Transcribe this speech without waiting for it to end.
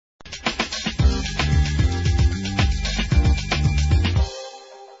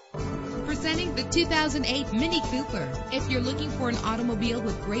2008 Mini Cooper. If you're looking for an automobile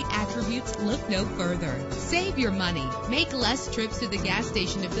with great attributes, look no further. Save your money. Make less trips to the gas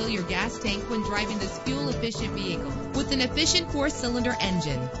station to fill your gas tank when driving this fuel-efficient vehicle. With an efficient 4-cylinder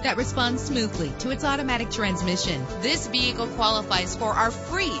engine that responds smoothly to its automatic transmission, this vehicle qualifies for our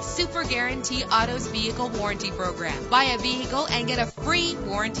free Super Guarantee Autos Vehicle Warranty Program. Buy a vehicle and get a free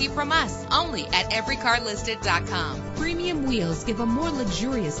warranty from us only at everycarlisted.com. Premium wheels give a more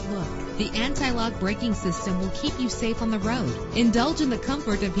luxurious look. The anti-lock braking system will keep you safe on the road. Indulge in the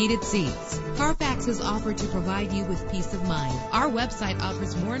comfort of heated seats. Carfax is offered to provide you with peace of mind. Our website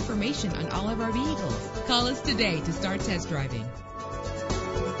offers more information on all of our vehicles. Call us today to start test driving.